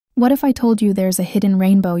What if I told you there's a hidden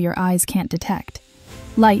rainbow your eyes can't detect?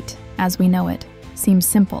 Light, as we know it, seems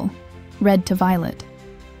simple, red to violet.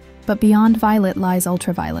 But beyond violet lies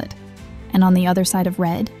ultraviolet, and on the other side of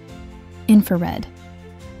red, infrared.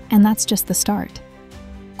 And that's just the start.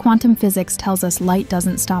 Quantum physics tells us light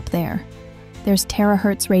doesn't stop there. There's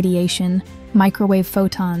terahertz radiation, microwave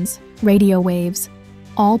photons, radio waves,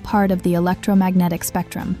 all part of the electromagnetic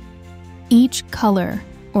spectrum. Each color,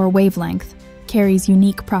 or wavelength, carries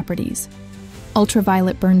unique properties.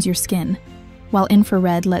 Ultraviolet burns your skin, while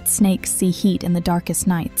infrared lets snakes see heat in the darkest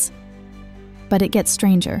nights. But it gets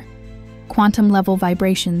stranger. Quantum-level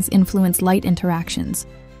vibrations influence light interactions,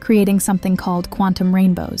 creating something called quantum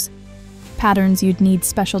rainbows, patterns you'd need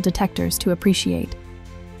special detectors to appreciate.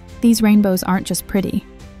 These rainbows aren't just pretty.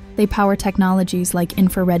 They power technologies like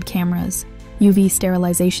infrared cameras, UV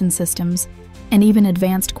sterilization systems, and even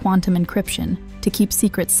advanced quantum encryption to keep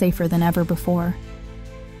secrets safer than ever before.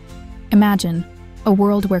 Imagine a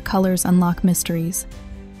world where colors unlock mysteries.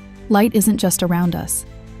 Light isn't just around us,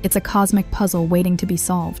 it's a cosmic puzzle waiting to be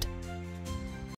solved.